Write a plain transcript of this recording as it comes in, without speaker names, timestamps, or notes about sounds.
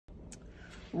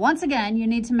Once again, you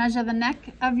need to measure the neck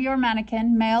of your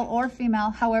mannequin, male or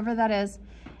female, however that is,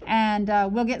 and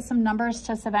we'll get some numbers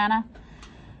to Savannah.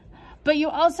 But you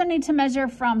also need to measure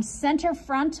from center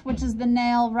front, which is the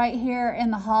nail right here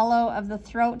in the hollow of the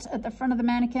throat at the front of the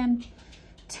mannequin,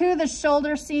 to the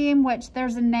shoulder seam, which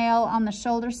there's a nail on the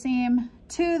shoulder seam,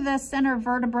 to the center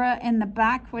vertebra in the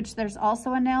back, which there's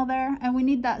also a nail there, and we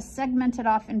need that segmented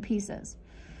off in pieces.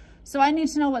 So I need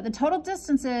to know what the total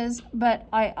distance is, but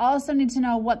I also need to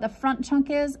know what the front chunk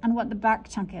is and what the back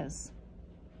chunk is.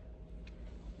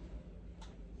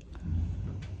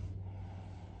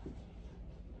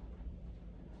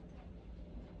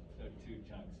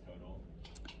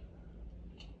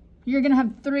 You're gonna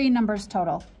have 3 numbers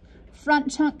total.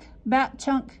 Front chunk, back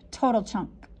chunk, total chunk.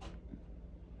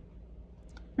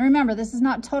 Now remember, this is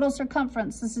not total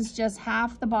circumference, this is just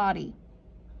half the body.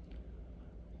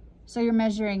 So you're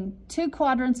measuring 2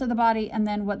 quadrants of the body and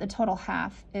then what the total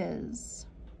half is.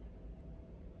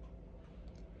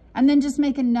 And then just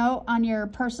make a note on your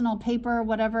personal paper,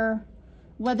 whatever,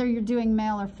 whether you're doing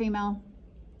male or female.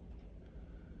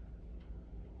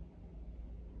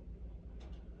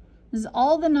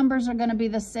 All the numbers are going to be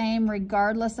the same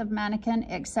regardless of mannequin,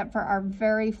 except for our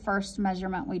very first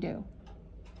measurement we do.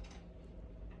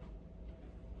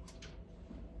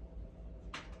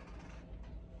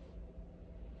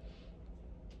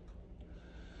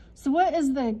 So what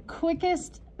is the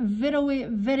quickest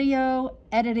video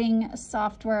editing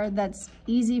software that's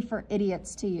easy for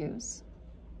idiots to use?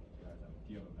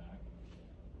 Do you have a Mac?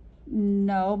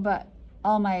 No, but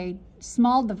all my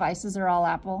small devices are all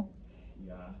Apple.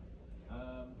 Yeah.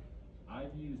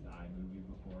 I've used iMovie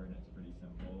before and it's pretty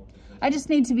simple. I just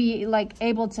need to be like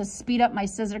able to speed up my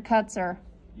scissor cuts or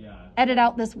edit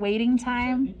out this waiting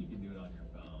time. I think you can do it on your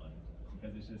phone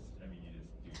because it's just, I mean, you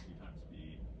just do 2 times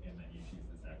speed and then you choose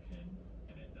the section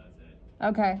and it does it.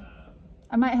 Okay.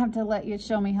 I might have to let you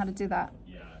show me how to do that.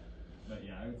 Yeah. But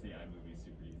yeah, I would say iMovie is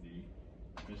super easy.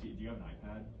 Especially, do you have an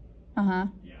iPad? Uh-huh.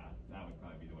 Yeah, that would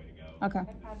probably be the way to go.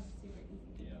 Okay. iPad's super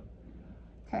easy.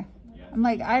 Yeah. Okay. Yeah. I'm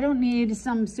like, I don't need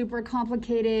some super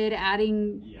complicated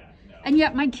adding. Yeah. No. And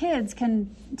yet my kids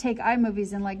can take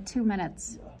iMovies in like 2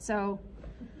 minutes. So,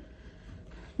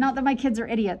 not that my kids are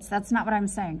idiots. That's not what I'm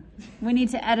saying. We need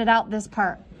to edit out this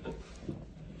part.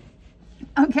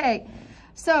 Okay.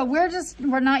 So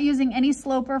we're not using any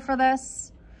sloper for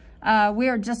this. We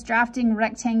are just drafting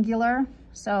rectangular.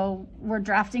 So we're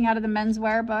drafting out of the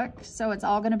menswear book. So it's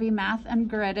all going to be math and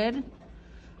gridded.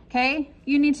 Okay.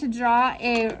 You need to draw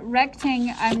a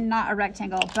rectangle, not a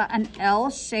rectangle, but an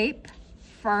L shape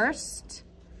first.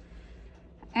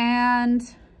 And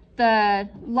the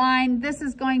line, this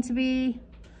is going to be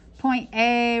point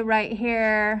A right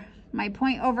here. My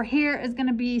point over here is going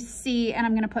to be C, and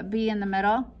I'm going to put B in the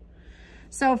middle.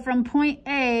 So from point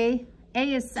A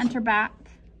is center back.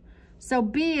 So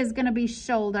B is going to be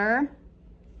shoulder,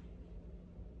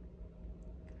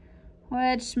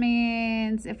 which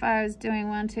means if I was doing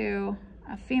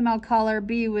a female color,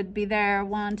 B would be there.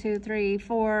 1, 2, 3,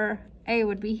 4. A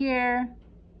would be here.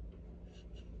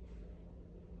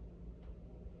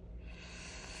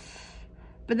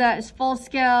 But that is full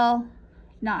scale,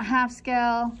 not half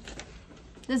scale.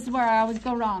 This is where I always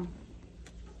go wrong,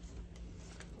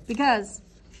 because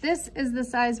this is the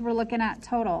size we're looking at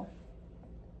total.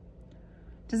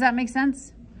 Does that make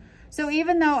sense? So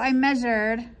even though I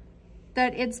measured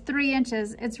that it's 3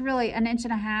 inches, it's really 1.5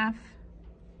 inches,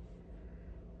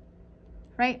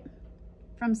 right?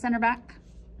 From center back.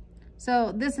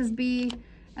 So this is B,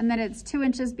 and then it's 2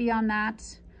 inches beyond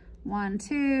that. 1,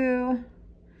 2,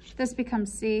 this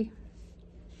becomes C.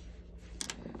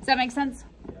 Does that make sense?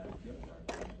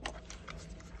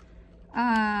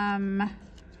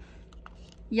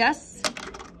 Yes,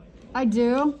 I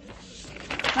do.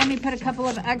 Let me put a couple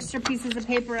of extra pieces of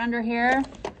paper under here,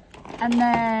 and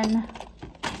then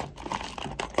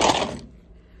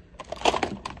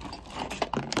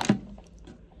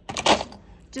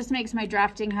just makes my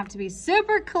drafting have to be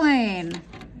super clean.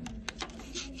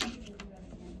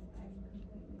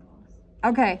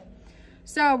 Okay,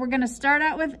 so we're gonna start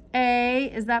out with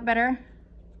A. Is that better?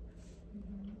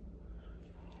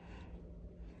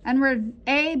 And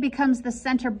A becomes the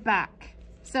center back.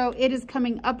 So it is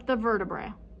coming up the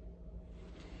vertebra.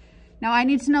 Now I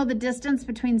need to know the distance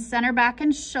between center back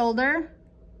and shoulder.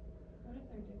 What if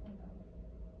they're different though?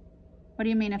 What do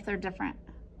you mean if they're different?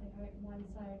 Like one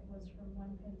side was from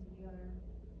one pin to the other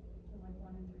to like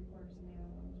 1 3/4 and the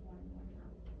other one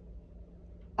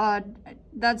was 1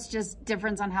 1/2. That's just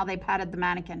difference on how they padded the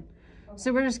mannequin. Okay.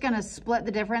 So we're just gonna split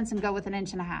the difference and go with 1.5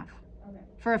 inches. Okay.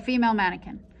 For a female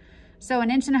mannequin. So 1.5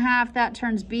 inches, that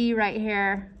turns B right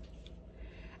here.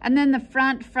 And then the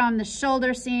front from the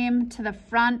shoulder seam to the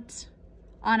front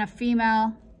on a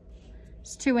female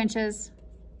is 2 inches.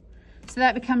 So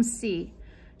that becomes C.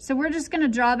 So we're just gonna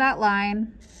draw that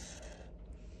line.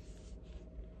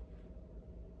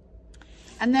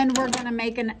 And then we're gonna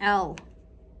make an L.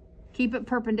 Keep it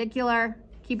perpendicular,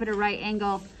 keep it a right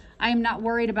angle. I am not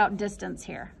worried about distance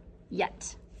here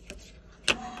yet.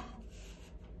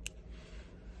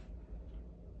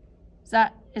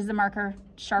 Is the marker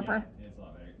sharper? Yeah, it's a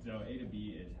lot better. So A to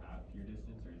B is half your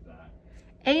distance, or is that?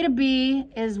 A to B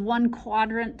is 1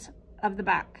 quadrant of the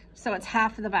back. So it's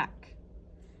half of the back.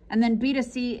 And then B to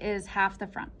C is half the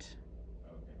front.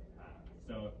 Okay, half.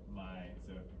 So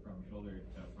from shoulder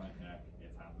to front neck,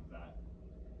 it's half of that.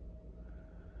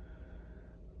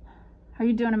 Are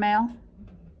you doing a male?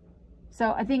 Mm-hmm.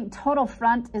 So I think total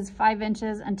front is 5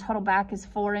 inches and total back is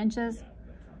 4 inches. Yeah, that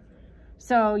sounds right.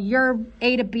 So your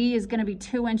A to B is gonna be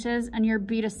 2 inches and your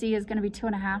B to C is gonna be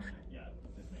 2.5. Yeah,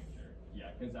 just make sure. Yeah,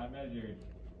 because I measured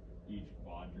each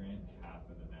quadrant half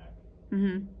of the neck.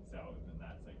 Mm-hmm. So then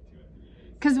that's like 2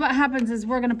 3/8. Because what happens is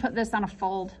we're gonna put this on a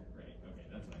fold, Right, okay,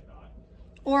 that's what I thought.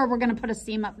 or we're gonna put a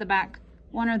seam up the back,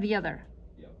 one or the other.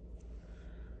 Yep.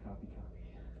 Copy.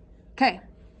 Okay.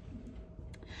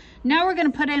 Now we're gonna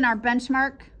put in our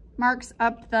benchmark marks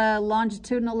up the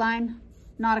longitudinal line,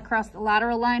 not across the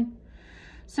lateral line.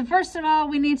 So first of all,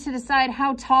 we need to decide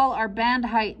how tall our band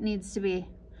height needs to be.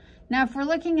 Now, if we're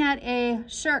looking at a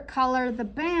shirt collar, the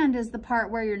band is the part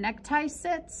where your necktie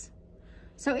sits.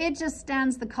 So it just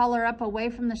stands the collar up away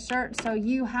from the shirt, so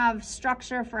you have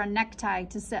structure for a necktie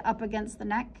to sit up against the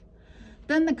neck.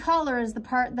 Then the collar is the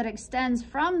part that extends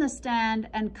from the stand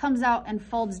and comes out and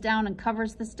folds down and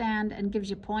covers the stand and gives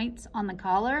you points on the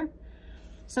collar.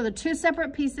 So the 2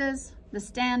 separate pieces. The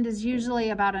stand is usually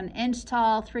about 1 inch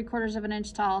tall, 3/4 of an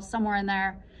inch tall, somewhere in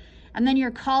there. And then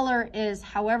your collar is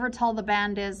however tall the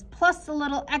band is, plus a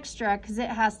little extra because it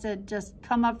has to just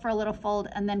come up for a little fold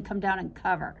and then come down and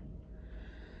cover.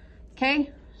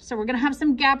 Okay, so we're gonna have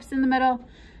some gaps in the middle.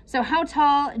 So how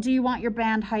tall do you want your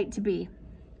band height to be?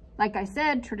 Like I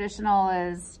said, traditional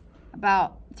is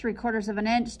about 3/4 of an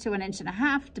inch to 1.5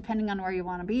 inches, depending on where you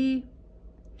wanna be.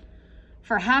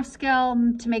 For half scale,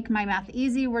 to make my math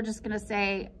easy, we're just gonna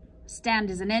say stand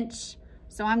is 1 inch.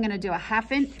 So I'm gonna do a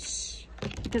 1/2 inch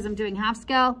because I'm doing half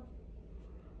scale.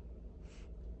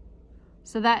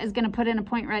 So that is gonna put in a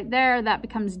point right there. That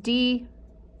becomes D.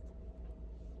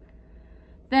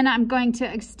 Then I'm going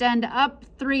to extend up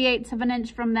 3/8 of an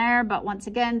inch from there. But once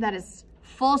again, that is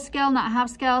full scale, not half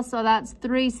scale. So that's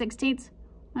 3/16.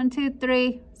 1, 2,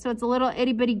 3. So it's a little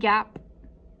itty bitty gap.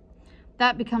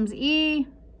 That becomes E.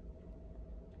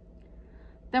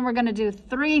 Then we're gonna do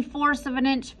 3/4 of an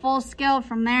inch full scale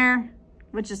from there,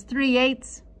 which is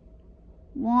 3/8.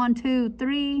 1, 2,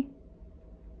 3.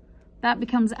 That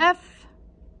becomes F.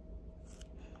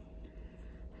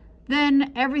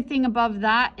 Then everything above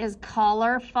that is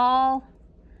collar fall.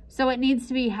 So it needs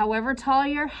to be however tall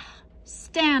your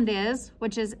stand is,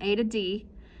 which is A to D,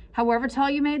 however tall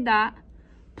you made that,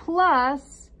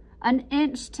 plus 1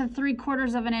 inch to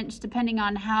 3/4 of an inch, depending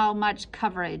on how much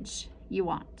coverage you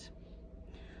want.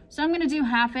 So I'm gonna do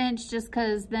 1/2 inch just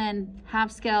because then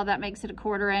half scale, that makes it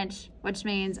 1/4 inch, which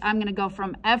means I'm gonna go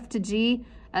from F to G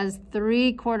as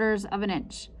 3/4 of an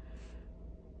inch.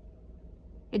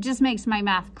 It just makes my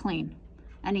math clean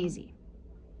and easy.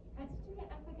 How did you get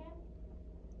F again?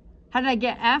 How did I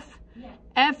get F? Yeah.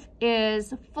 F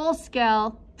is full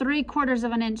scale, 3/4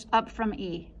 of an inch up from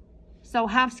E. So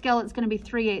half scale, it's gonna be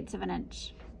 3/8 of an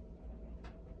inch.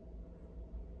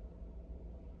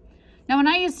 Now, when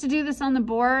I used to do this on the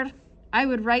board, I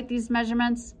would write these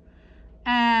measurements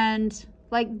and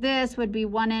like this would be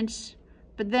 1 inch,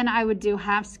 but then I would do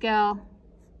half scale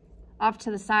off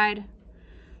to the side.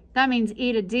 That means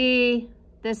E to D,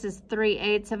 this is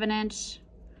 3/8 of an inch.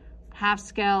 Half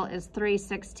scale is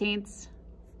 3/16.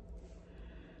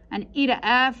 And E to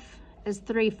F is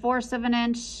 3/4 of an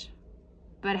inch,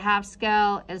 but half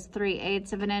scale is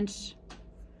 3/8 of an inch.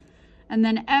 And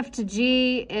then F to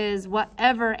G is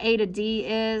whatever A to D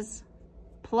is,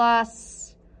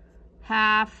 plus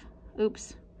half,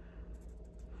 oops,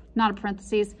 not a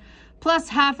parentheses, plus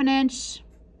 1/2 inch.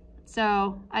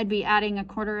 So I'd be adding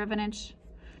 1/4 of an inch.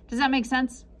 Does that make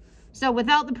sense? So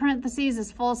without the parentheses is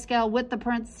full scale, with the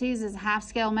parentheses is half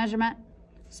scale measurement.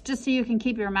 It's just so you can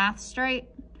keep your math straight.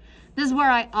 This is where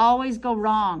I always go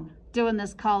wrong doing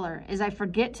this collar, is I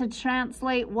forget to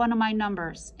translate one of my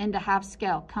numbers into half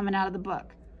scale coming out of the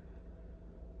book.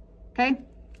 Okay?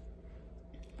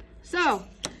 So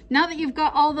now that you've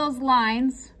got all those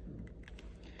lines,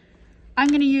 I'm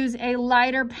going to use a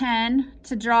lighter pen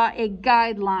to draw a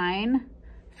guideline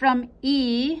from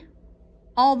E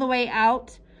all the way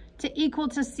out to equal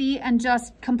to C and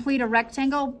just complete a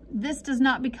rectangle. This does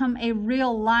not become a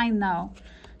real line though.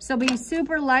 So be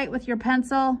super light with your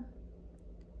pencil,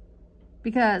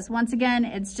 because once again,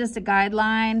 it's just a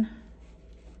guideline.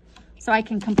 So I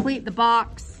can complete the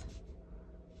box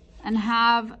and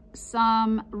have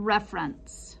some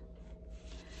reference.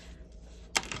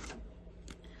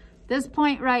 This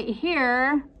point right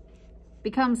here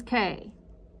becomes K.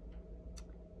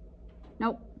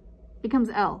 Nope,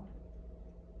 becomes L.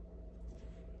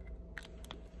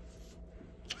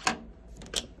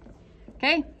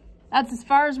 Okay, that's as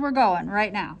far as we're going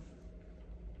right now.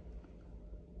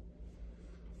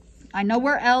 I know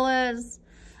where L is.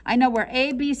 I know where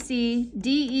A, B, C,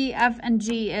 D, E, F, and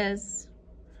G is.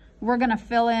 We're gonna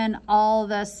fill in all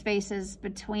the spaces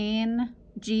between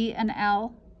G and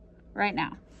L right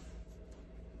now.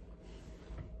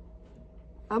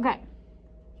 Okay.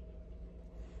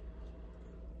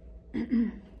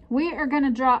 We are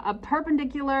gonna draw a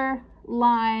perpendicular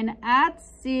line at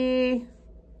C.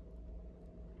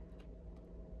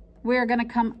 We're gonna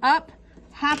come up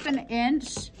 1/2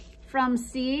 inch from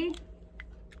C.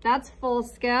 That's full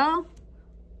scale.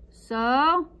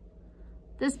 So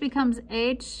this becomes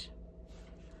H.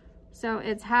 So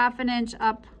it's 1/2 inch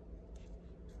up,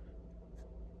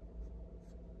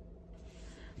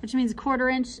 which means 1/4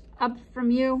 inch up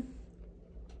from you.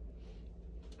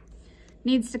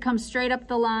 Needs to come straight up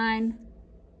the line.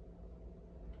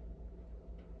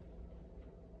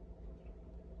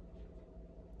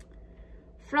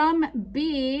 From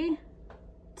B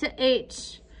to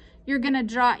H, you're gonna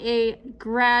draw a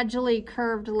gradually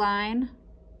curved line.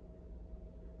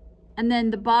 And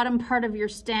then the bottom part of your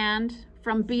stand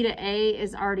from B to A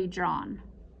is already drawn.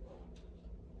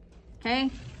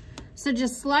 Okay, so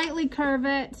just slightly curve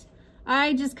it.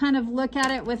 I just kind of look at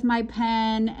it with my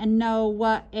pen and know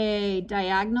what a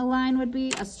diagonal line would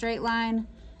be, a straight line.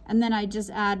 And then I just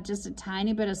add just a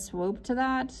tiny bit of swoop to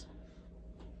that.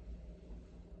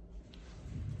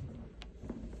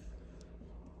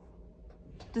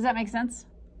 Does that make sense?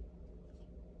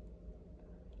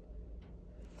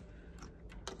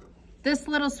 This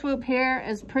little swoop here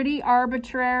is pretty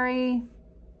arbitrary.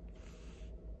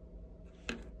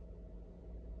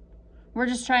 We're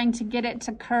just trying to get it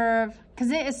to curve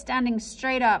because it is standing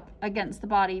straight up against the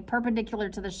body, perpendicular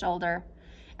to the shoulder.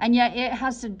 And yet it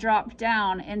has to drop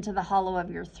down into the hollow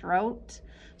of your throat.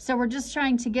 So we're just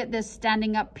trying to get this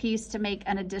standing up piece to make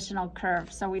an additional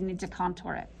curve. So we need to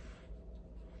contour it.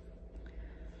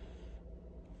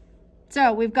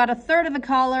 So we've got 1/3 of the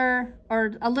collar,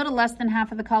 or a little less than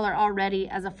half of the collar already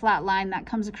as a flat line that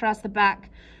comes across the back.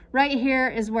 Right here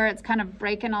is where it's kind of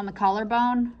breaking on the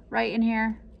collarbone, right in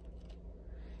here,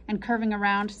 and curving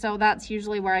around. So that's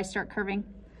usually where I start curving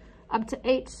up to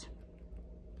H.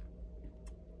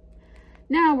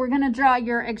 Now we're gonna draw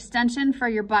your extension for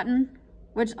your button,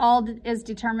 which all is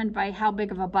determined by how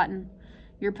big of a button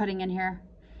you're putting in here.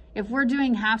 If we're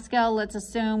doing half scale, let's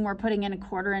assume we're putting in a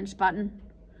 1/4 inch button,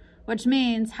 which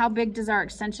means how big does our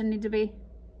extension need to be?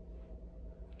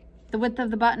 The width of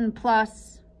the button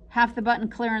plus half the button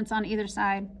clearance on either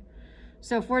side.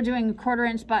 So if we're doing a 1/4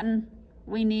 inch button,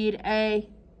 we need a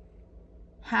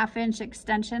 1/2 inch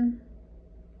extension.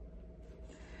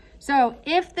 So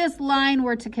if this line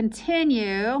were to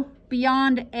continue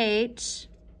beyond H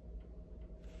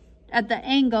at the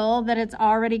angle that it's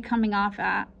already coming off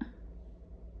at,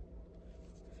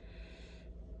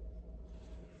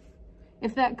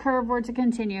 if that curve were to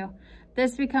continue,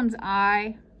 this becomes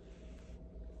I,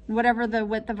 whatever the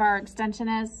width of our extension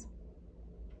is.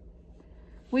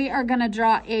 We are gonna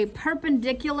draw a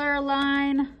perpendicular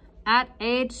line at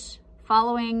H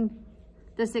following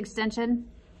this extension.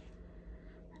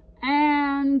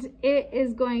 And it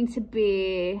is going to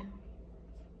be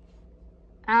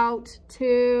out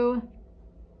to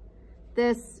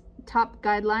this top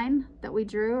guideline that we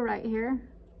drew right here.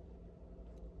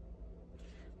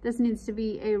 This needs to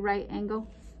be a right angle.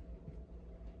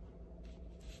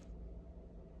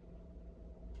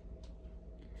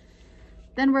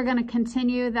 Then we're going to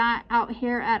continue that out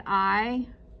here at I,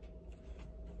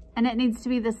 and it needs to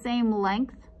be the same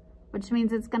length, which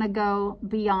means it's going to go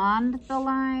beyond the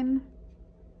line.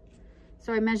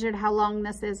 So I measured how long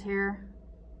this is here,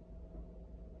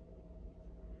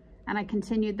 and I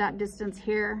continued that distance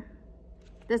here.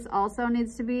 This also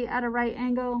needs to be at a right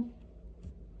angle.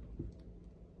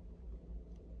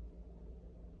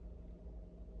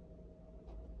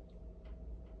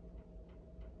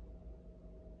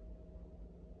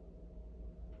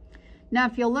 Now,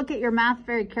 if you'll look at your math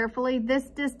very carefully, this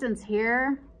distance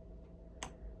here,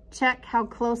 check how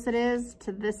close it is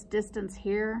to this distance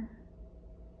here.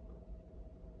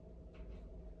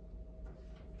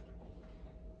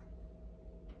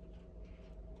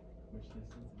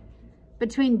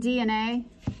 Between D and A.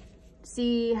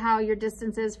 See how your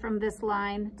distance is from this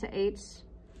line to H.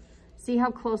 See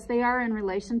how close they are in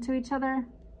relation to each other?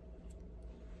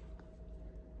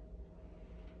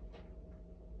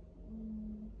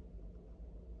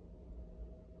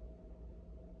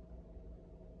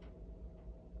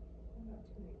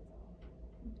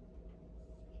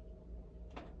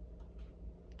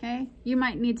 Okay, you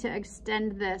might need to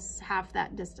extend this half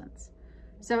that distance.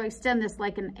 So extend this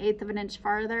like 1/8 of an inch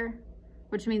farther,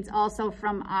 which means also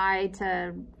from I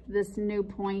to this new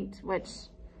point, which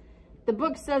the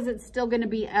book says it's still going to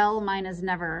be L. Mine is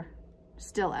never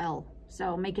still L.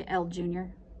 So make it L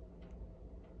junior.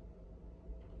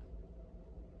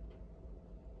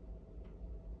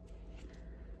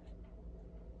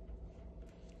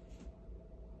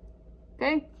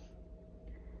 Okay.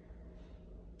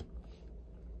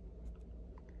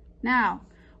 Now,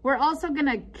 we're also going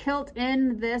to kilt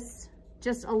in this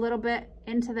just a little bit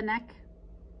into the neck.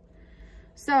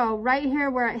 So right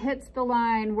here where it hits the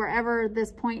line, wherever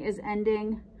this point is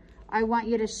ending, I want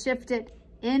you to shift it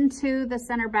into the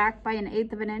center back by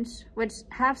 1/8 of an inch, which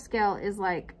half scale is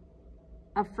like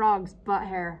a frog's butt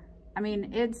hair. I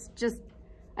mean, it's just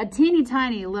a teeny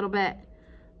tiny little bit.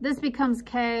 This becomes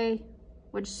K,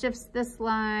 which shifts this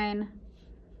line,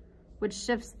 which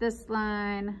shifts this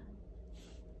line.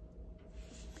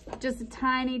 Just a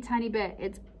tiny, tiny bit.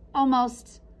 It's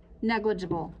almost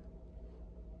negligible.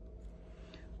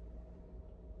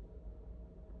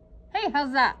 Hey,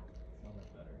 how's that?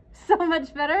 So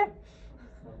much better?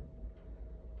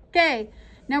 Okay,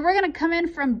 now we're going to come in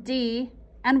from D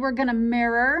and we're going to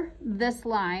mirror this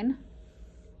line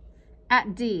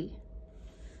at D.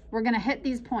 We're going to hit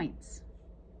these points.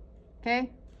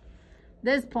 Okay?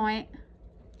 This point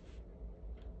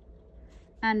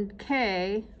and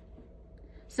K.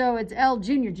 So it's L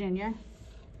junior junior.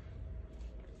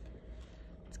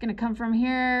 It's going to come from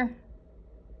here,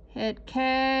 hit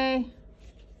K,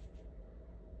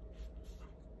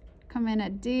 come in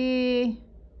at D.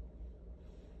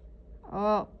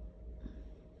 Oh.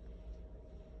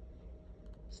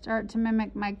 Start to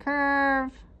mimic my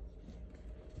curve.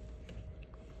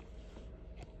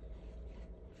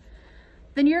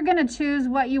 Then you're going to choose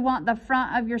what you want the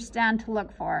front of your stand to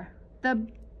look for.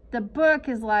 The book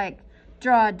is like,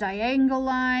 draw a diagonal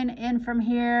line in from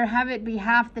here, have it be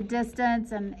half the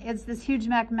distance, and it's this huge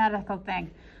mathematical thing.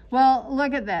 Well,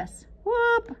 look at this.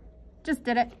 Whoop, just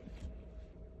did it.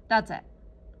 That's it.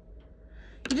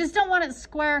 You just don't want it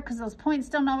square because those points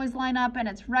don't always line up and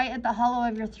it's right at the hollow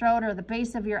of your throat or the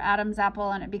base of your Adam's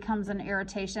apple and it becomes an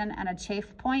irritation and a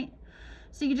chafe point.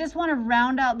 So you just want to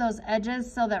round out those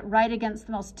edges so that right against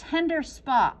the most tender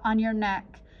spot on your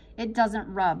neck, it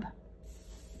doesn't rub.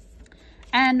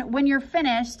 And when you're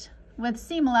finished with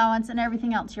seam allowance and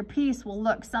everything else, your piece will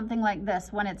look something like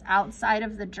this when it's outside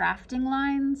of the drafting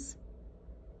lines.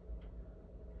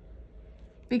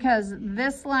 Because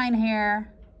this line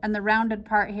here and the rounded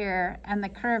part here and the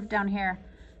curve down here,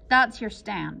 that's your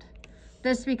stand.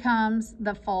 This becomes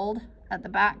the fold at the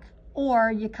back,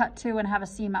 or you cut two and have a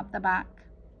seam up the back.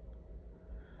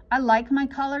 I like my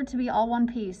collar to be all one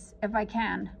piece if I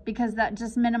can, because that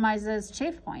just minimizes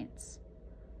chafe points.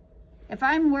 If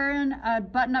I'm wearing a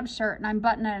button-up shirt and I'm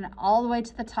buttoning it all the way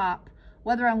to the top,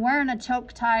 whether I'm wearing a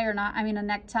choke tie or not, I mean a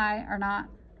necktie or not,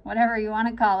 whatever you want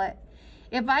to call it,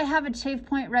 if I have a chafe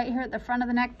point right here at the front of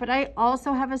the neck, but I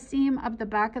also have a seam up the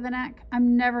back of the neck,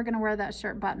 I'm never going to wear that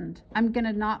shirt buttoned. I'm going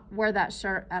to not wear that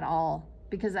shirt at all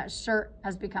because that shirt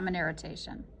has become an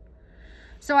irritation.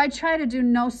 So I try to do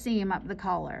no seam up the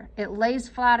collar. It lays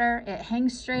flatter, it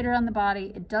hangs straighter on the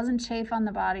body, it doesn't chafe on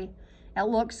the body, it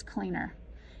looks cleaner.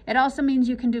 It also means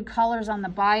you can do collars on the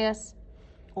bias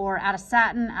or out of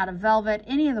satin, out of velvet,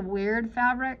 any of the weird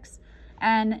fabrics,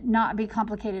 and not be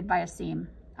complicated by a seam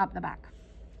up the back.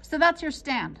 So that's your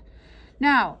stand.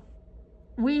 Now,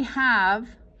 we have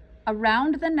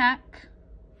around the neck,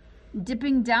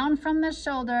 dipping down from the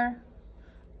shoulder,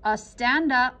 a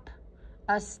stand up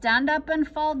and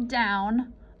fall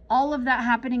down, all of that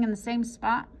happening in the same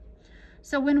spot.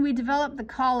 So when we develop the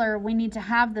collar, we need to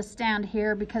have the stand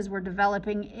here because we're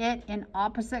developing it in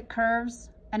opposite curves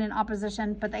and in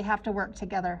opposition, but they have to work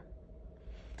together.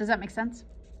 Does that make sense?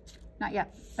 Not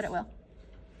yet, but it will.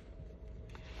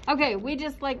 Okay, we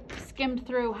just like skimmed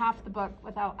through half the book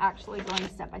without actually going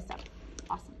step by step.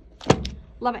 Awesome.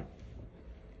 Love it.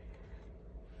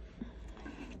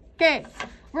 Okay,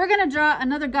 we're gonna draw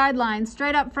another guideline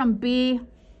straight up from B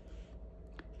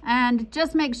and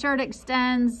just make sure it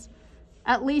extends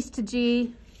at least to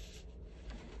G,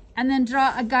 and then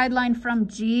draw a guideline from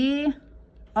G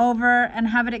over and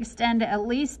have it extend at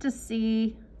least to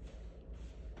C,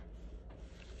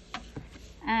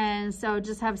 And so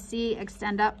just have C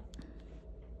extend up.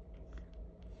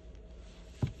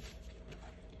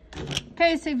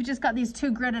 Okay, so you've just got these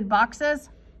two gridded boxes.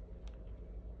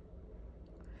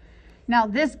 Now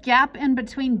this gap in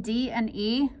between D and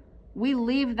E, we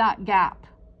leave that gap.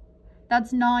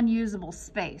 That's non-usable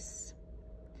space.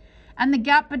 And the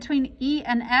gap between E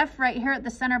and F right here at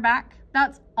the center back,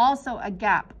 that's also a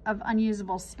gap of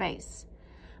unusable space.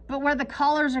 But where the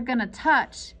collars are gonna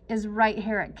touch is right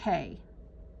here at K.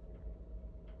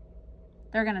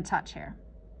 They're gonna touch here.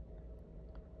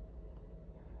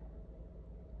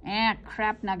 And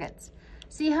crap nuggets.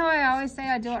 See how I always say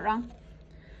I do it wrong?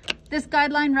 This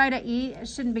guideline right at E, it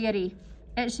shouldn't be at E.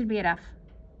 It should be at F.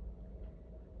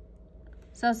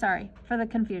 So sorry for the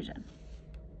confusion.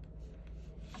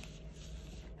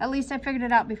 At least I figured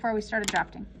it out before we started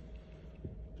drafting.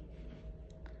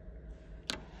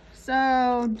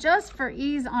 So just for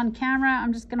ease on camera,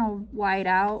 I'm just gonna white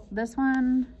out this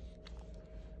one,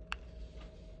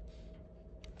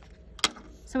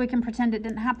 so we can pretend it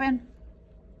didn't happen.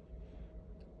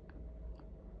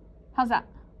 How's that?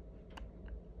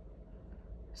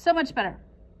 So much better.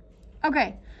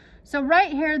 Okay, so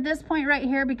right here, this point right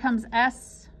here becomes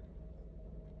S.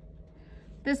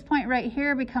 This point right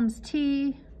here becomes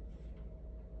T.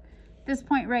 This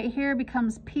point right here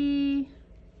becomes P.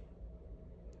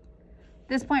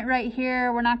 This point right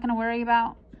here, we're not going to worry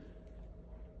about.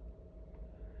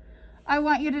 I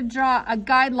want you to draw a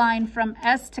guideline from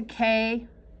S to K.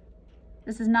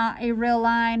 This is not a real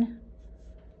line.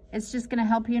 It's just going to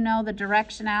help you know the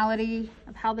directionality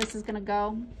of how this is going to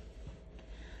go.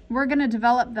 We're going to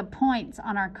develop the points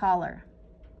on our collar.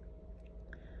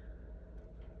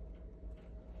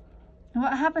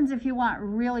 What happens if you want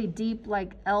really deep,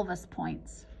 like Elvis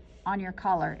points on your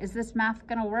collar? Is this math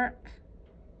going to work?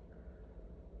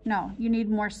 No, you need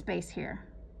more space here.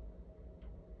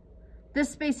 This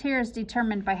space here is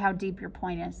determined by how deep your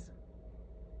point is.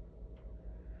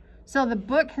 So the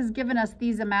book has given us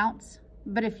these amounts,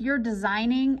 but if you're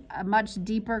designing a much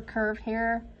deeper curve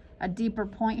here, a deeper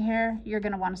point here, you're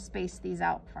going to want to space these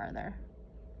out farther.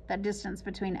 That distance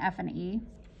between F and E.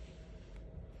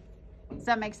 Does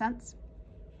that make sense?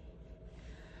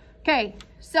 Okay,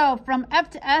 so from F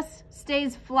to S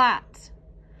stays flat.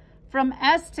 From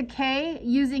S to K,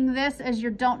 using this as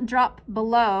your don't drop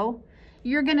below,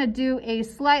 you're gonna do a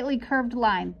slightly curved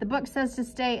line. The book says to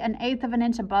stay 1/8 of an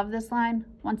inch above this line.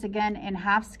 Once again, in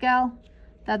half scale,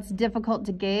 that's difficult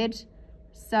to gauge.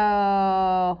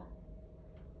 So,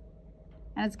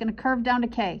 and it's gonna curve down to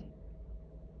K.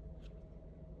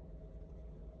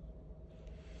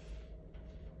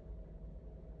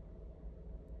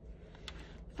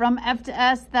 From F to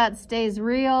S, that stays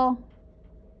real.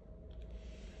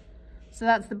 So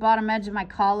that's the bottom edge of my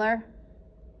collar,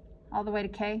 all the way to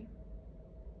K.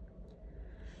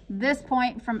 This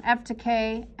point from F to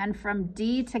K and from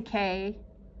D to K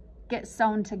get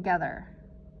sewn together.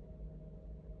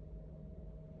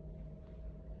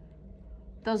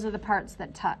 Those are the parts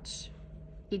that touch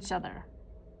each other.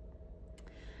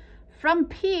 From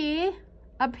P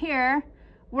up here,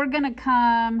 we're gonna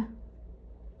come,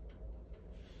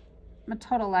 I'm a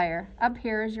total liar. Up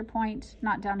here is your point,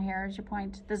 not down here is your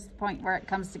point. This is the point where it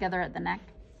comes together at the neck.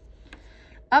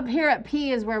 Up here at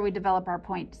P is where we develop our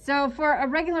point. So for a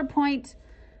regular point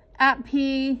at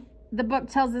P, the book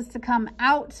tells us to come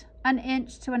out 1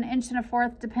 inch to 1 1/4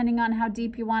 inches, depending on how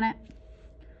deep you want it.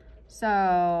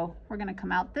 So we're gonna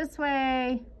come out this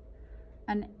way,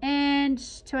 1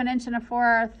 inch to 1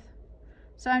 1/4 inches.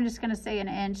 So I'm just gonna say 1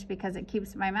 inch because it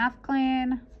keeps my math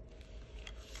clean.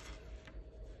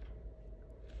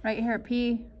 Right here at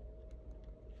P,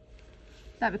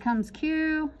 that becomes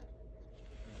Q.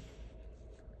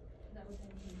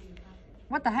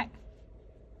 What the heck?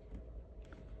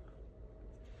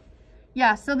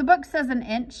 Yeah, so the book says 1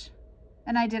 inch,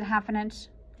 and I did 1/2 inch.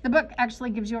 The book actually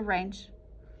gives you a range,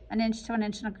 1 inch to 1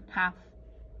 1/2 inches.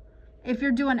 If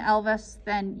you're doing Elvis,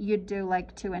 then you'd do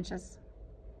like 2 inches.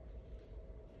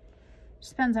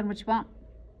 Just depends on what you want.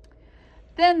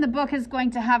 Then the book is going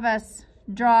to have us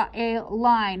draw a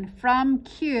line from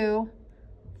Q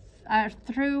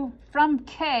from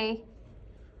K.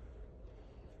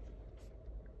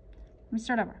 Let me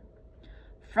start over.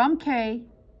 From K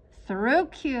through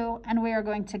Q, and we are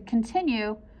going to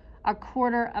continue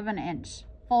 1/4 of an inch,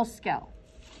 full scale.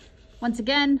 Once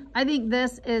again, I think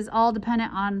this is all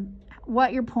dependent on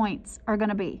what your points are going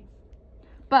to be.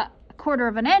 But 1/4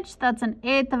 of an inch, that's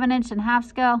 1/8 of an inch in half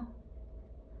scale.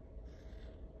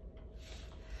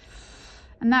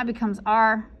 And that becomes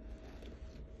R.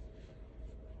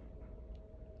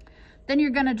 Then you're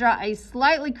going to draw a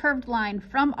slightly curved line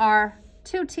from R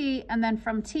to T, and then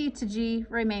from T to G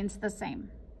remains the same.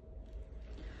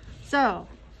 So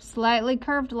slightly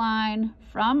curved line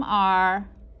from R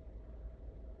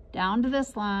down to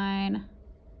this line,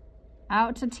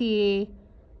 out to T,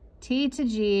 T to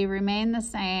G remain the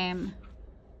same.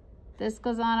 This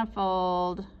goes on a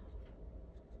fold.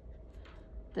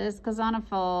 This goes on a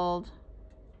fold.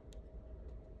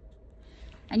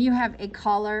 And you have a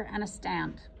collar and a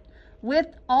stand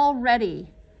with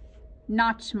already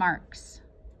notch marks,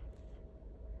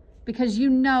 because you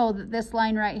know that this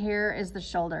line right here is the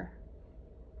shoulder.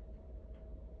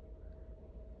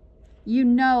 You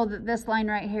know that this line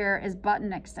right here is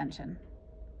button extension.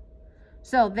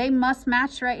 So they must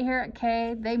match right here at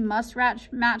K. They must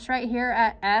match right here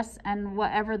at S and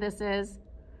whatever this is.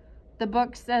 The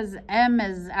book says M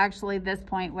is actually this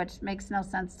point, which makes no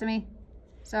sense to me.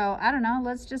 So I don't know,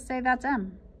 let's just say that's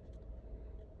M.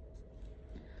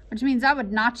 Which means I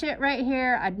would notch it right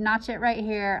here, I'd notch it right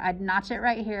here, I'd notch it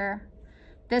right here.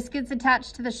 This gets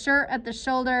attached to the shirt at the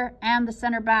shoulder and the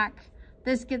center back.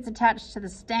 This gets attached to the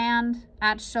stand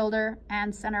at shoulder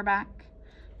and center back.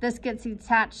 This gets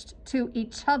attached to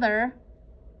each other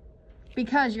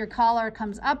because your collar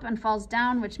comes up and falls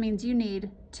down, which means you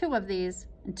need 2 of these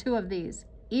and 2 of these,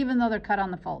 even though they're cut on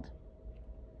the fold.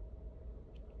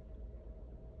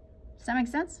 Does that make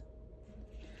sense?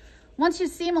 Once you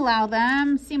seam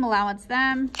allowance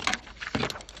them,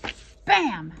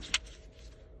 bam!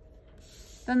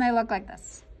 Then they look like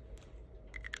this.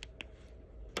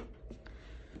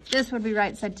 This would be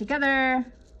right side together.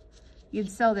 You'd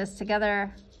sew this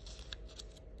together,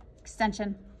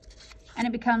 extension, and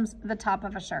it becomes the top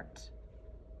of a shirt.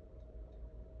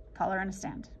 Collar and a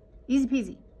stand. Easy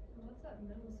peasy. What's that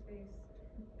middle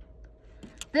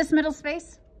space? This middle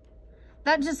space,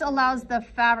 that just allows the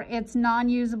fabric, it's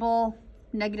non-usable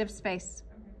negative space.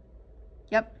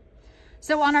 Yep.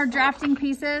 So on our drafting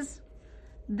pieces,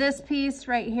 this piece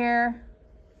right here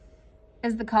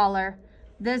is the collar.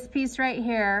 This piece right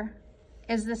here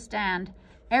is the stand.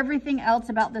 Everything else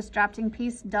about this drafting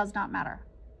piece does not matter.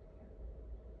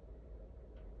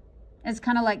 It's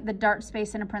kind of like the dart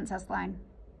space in a princess line.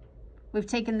 We've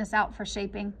taken this out for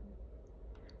shaping.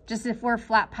 Just if we're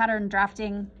flat pattern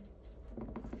drafting,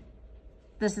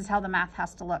 this is how the math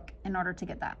has to look in order to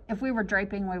get that. If we were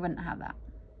draping, we wouldn't have that.